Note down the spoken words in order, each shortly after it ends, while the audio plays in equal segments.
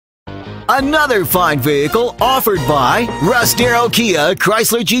Another fine vehicle offered by Russ, Darrow, Kia,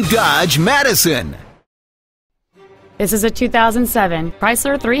 Chrysler, Jeep, Dodge, Madison. This is a 2007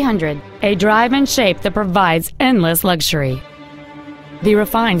 Chrysler 300, a drive and shape that provides endless luxury. The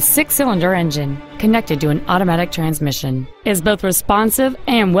refined six-cylinder engine, connected to an automatic transmission, is both responsive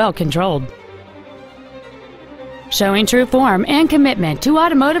and well-controlled. Showing true form and commitment to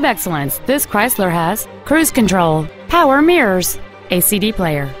automotive excellence, this Chrysler has cruise control, power mirrors, a CD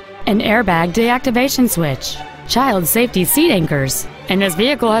player, an airbag deactivation switch, child safety seat anchors, and this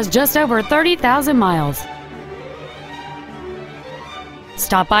vehicle has just over 30,000 miles.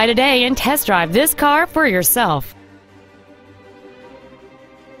 Stop by today and test drive this car for yourself.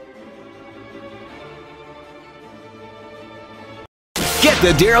 Get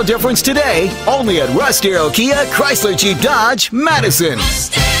the Darrow difference today, only at Russ, Darrow, Kia, Chrysler, Jeep, Dodge, Madison.